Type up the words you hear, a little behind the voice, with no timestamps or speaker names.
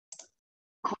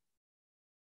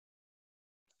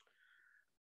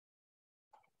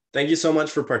Thank you so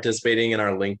much for participating in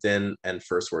our LinkedIn and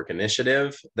First Work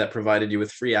initiative that provided you with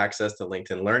free access to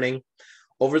LinkedIn Learning.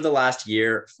 Over the last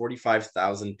year,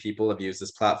 45,000 people have used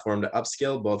this platform to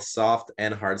upskill both soft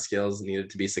and hard skills needed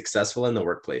to be successful in the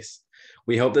workplace.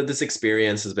 We hope that this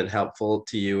experience has been helpful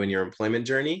to you in your employment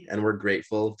journey, and we're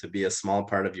grateful to be a small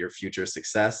part of your future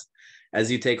success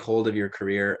as you take hold of your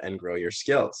career and grow your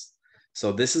skills.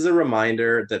 So this is a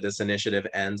reminder that this initiative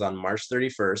ends on March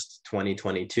 31st,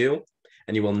 2022,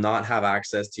 and you will not have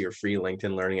access to your free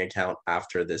LinkedIn Learning account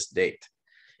after this date.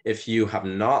 If you have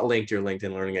not linked your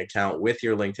LinkedIn Learning account with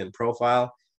your LinkedIn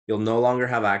profile, you'll no longer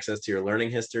have access to your learning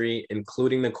history,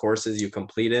 including the courses you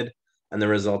completed and the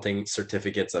resulting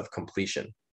certificates of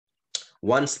completion.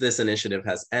 Once this initiative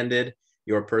has ended,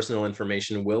 your personal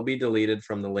information will be deleted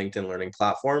from the LinkedIn Learning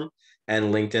platform,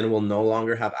 and LinkedIn will no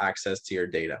longer have access to your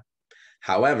data.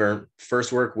 However,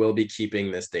 First Work will be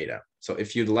keeping this data. So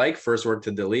if you'd like First Work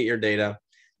to delete your data,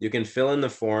 you can fill in the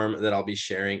form that I'll be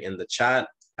sharing in the chat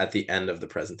at the end of the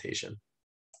presentation.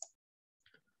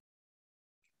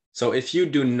 So if you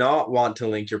do not want to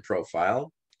link your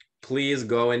profile, please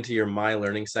go into your My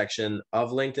Learning section of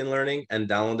LinkedIn Learning and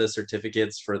download the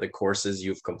certificates for the courses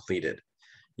you've completed.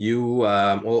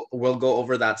 We'll go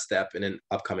over that step in an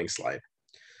upcoming slide.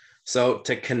 So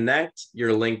to connect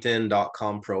your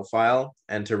LinkedIn.com profile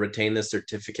and to retain the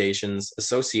certifications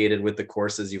associated with the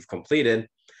courses you've completed,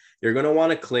 you're going to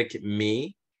want to click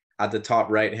Me at the top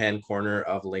right-hand corner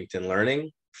of LinkedIn Learning,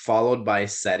 followed by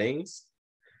Settings.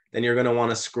 Then you're going to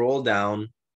want to scroll down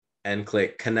and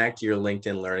click Connect Your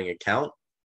LinkedIn Learning Account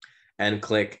and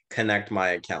click Connect My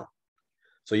Account.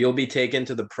 So you'll be taken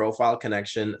to the Profile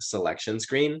Connection selection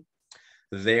screen.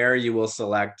 There you will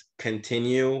select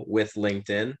Continue with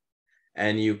LinkedIn,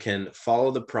 and you can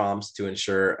follow the prompts to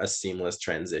ensure a seamless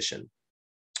transition.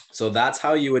 So that's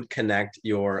how you would connect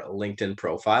your LinkedIn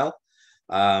profile.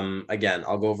 Again,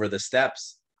 I'll go over the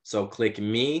steps. So click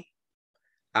Me.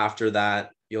 After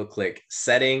that, you'll click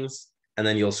Settings, and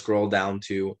then you'll scroll down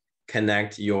to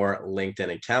Connect Your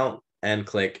LinkedIn Account and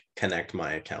click Connect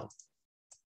My Account.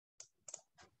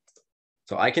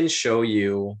 So I can show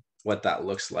you what that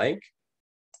looks like.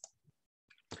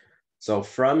 So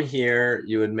from here,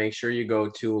 you would make sure you go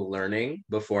to Learning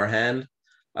beforehand.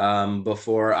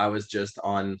 Before I was just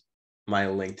on my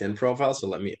LinkedIn profile. So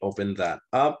let me open that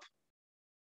up.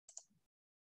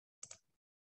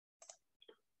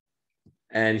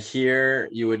 And here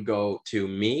you would go to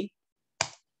Me.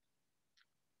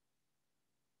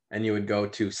 And you would go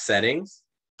to Settings.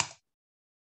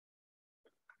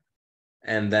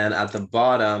 And then at the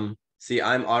bottom, see,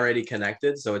 I'm already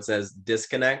connected. So it says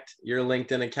disconnect your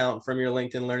LinkedIn account from your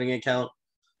LinkedIn Learning account.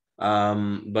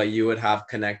 But you would have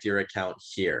connect your account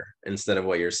here instead of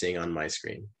what you're seeing on my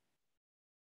screen.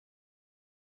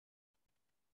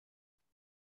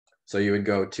 So you would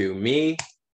go to Me,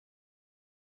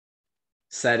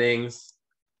 Settings,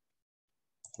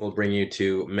 will bring you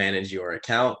to manage your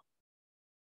account.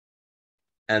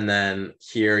 And then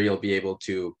here you'll be able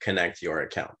to connect your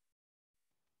account.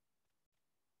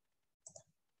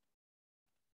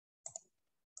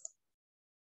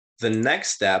 The next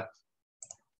step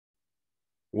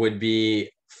would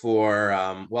be for,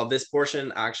 well, this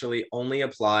portion actually only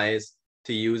applies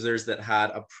to users that had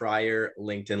a prior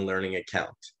LinkedIn Learning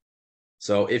account.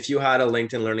 So if you had a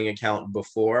LinkedIn Learning account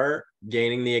before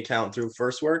gaining the account through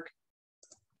First Work,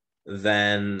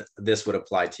 then this would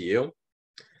apply to you.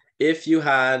 If you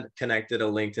had connected a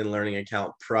LinkedIn Learning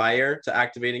account prior to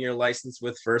activating your license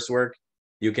with First Work,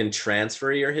 you can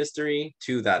transfer your history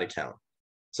to that account.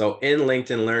 So in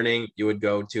LinkedIn Learning, you would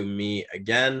go to Me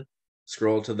again,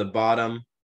 scroll to the bottom,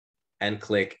 and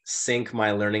click Sync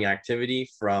My Learning Activity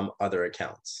from Other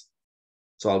Accounts.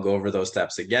 So I'll go over those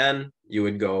steps again. You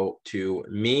would go to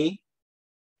Me,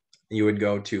 you would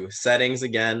go to Settings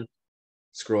again,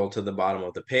 scroll to the bottom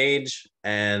of the page,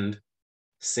 and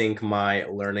sync my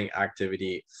learning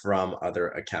activity from other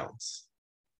accounts.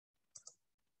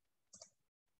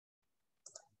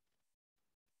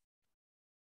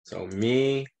 So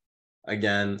Me,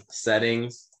 again,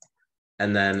 Settings,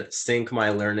 and then sync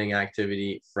my learning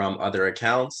activity from other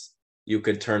accounts. You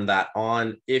could turn that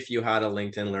on if you had a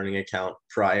LinkedIn Learning account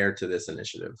prior to this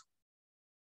initiative.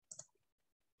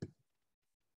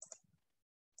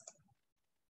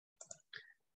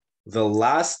 The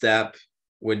last step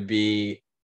would be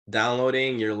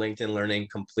downloading your LinkedIn Learning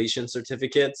completion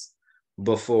certificates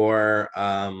before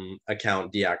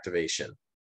account deactivation.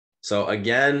 So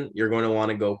again, you're going to want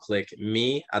to go click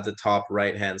Me at the top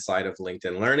right-hand side of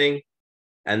LinkedIn Learning,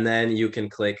 and then you can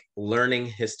click Learning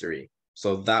History.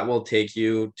 So that will take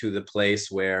you to the place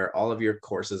where all of your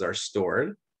courses are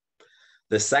stored.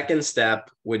 The second step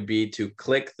would be to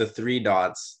click the 3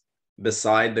 dots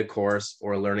beside the course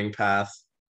or learning path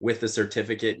with the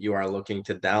certificate you are looking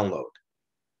to download.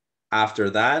 After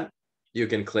that, you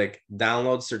can click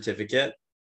download certificate,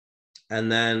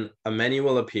 and then a menu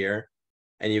will appear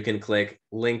and you can click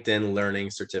LinkedIn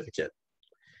Learning Certificate.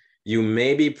 You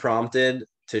may be prompted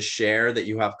to share that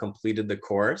you have completed the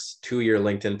course to your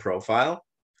LinkedIn profile.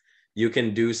 You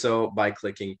can do so by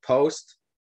clicking post,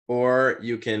 or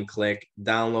you can click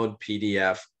download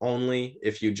PDF only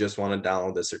if you just want to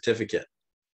download the certificate.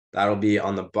 That'll be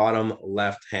on the bottom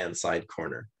left-hand side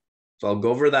corner. So I'll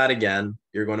go over that again.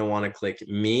 You're going to want to click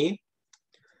me.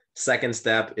 Second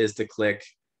step is to click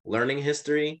learning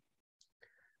history.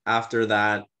 After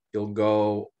that, you'll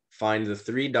go find the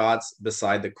 3 dots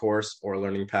beside the course or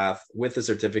learning path with the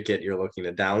certificate you're looking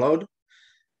to download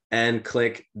and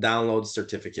click download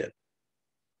certificate.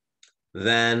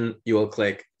 Then you will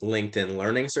click LinkedIn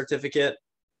Learning Certificate.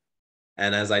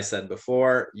 And as I said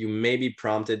before, you may be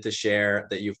prompted to share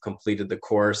that you've completed the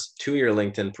course to your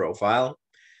LinkedIn profile.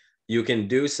 You can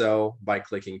do so by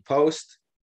clicking post,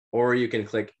 or you can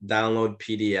click download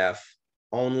PDF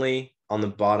only on the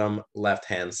bottom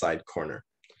left-hand side corner.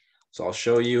 So I'll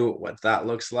show you what that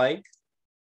looks like.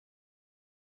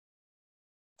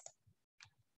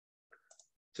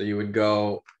 So you would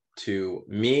go to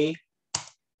me,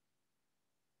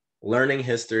 learning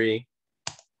history.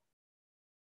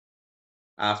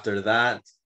 After that,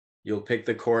 you'll pick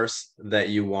the course that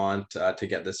you want to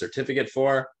get the certificate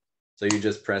for. So you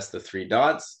just press the 3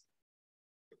 dots,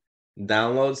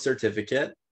 download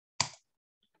certificate,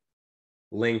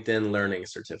 LinkedIn Learning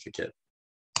Certificate.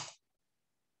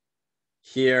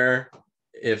 Here,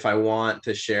 if I want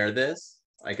to share this,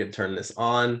 I could turn this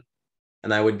on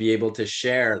and I would be able to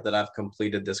share that I've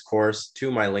completed this course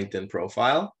to my LinkedIn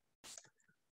profile.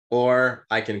 Or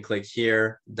I can click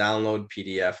here, download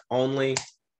PDF only,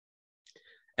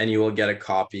 and you will get a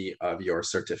copy of your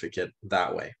certificate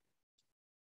that way.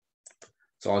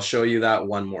 So I'll show you that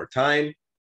one more time.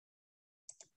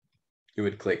 You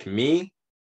would click me,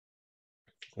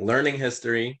 learning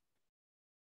history,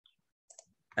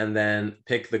 and then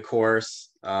pick the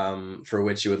course for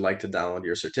which you would like to download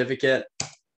your certificate.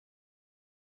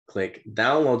 Click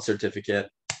download certificate,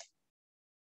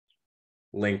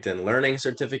 LinkedIn Learning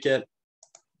Certificate.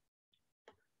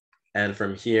 And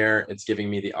from here, it's giving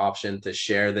me the option to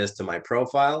share this to my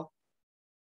profile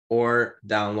or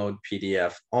download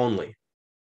PDF only.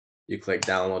 You click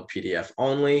download PDF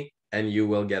only, and you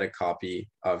will get a copy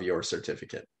of your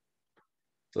certificate.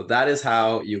 So that is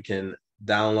how you can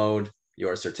download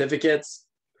your certificates.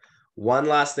 One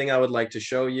last thing I would like to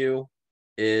show you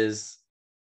is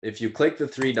if you click the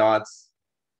 3 dots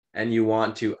and you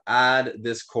want to add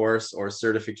this course or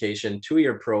certification to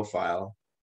your profile,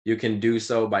 you can do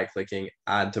so by clicking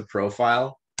add to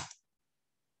profile.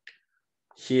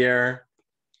 Here,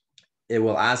 it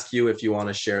will ask you if you want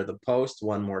to share the post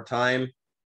one more time,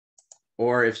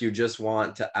 or if you just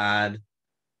want to add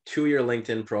to your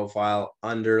LinkedIn profile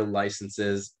under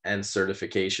licenses and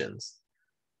certifications.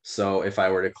 So if I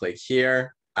were to click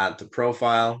here, add to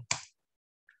profile,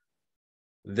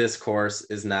 this course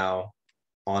is now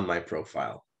on my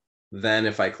profile. Then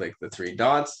if I click the 3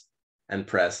 dots and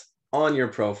press on your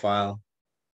profile,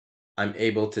 I'm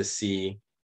able to see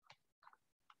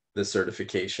the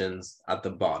certifications at the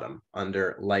bottom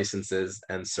under licenses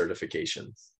and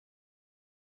certifications.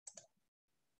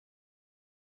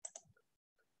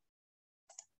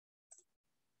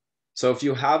 So if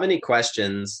you have any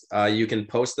questions, you can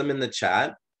post them in the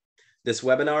chat. This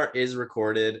webinar is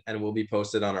recorded and will be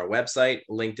posted on our website,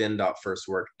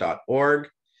 linkedin.firstwork.org.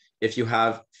 If you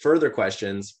have further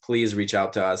questions, please reach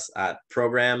out to us at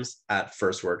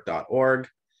programs@firstwork.org.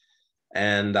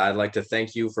 And I'd like to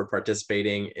thank you for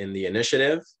participating in the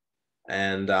initiative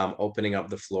and opening up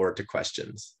the floor to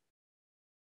questions.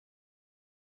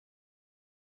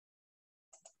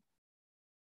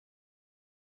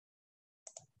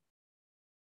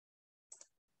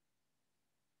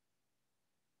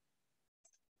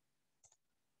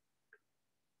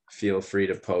 Feel free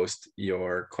to post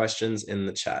your questions in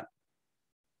the chat.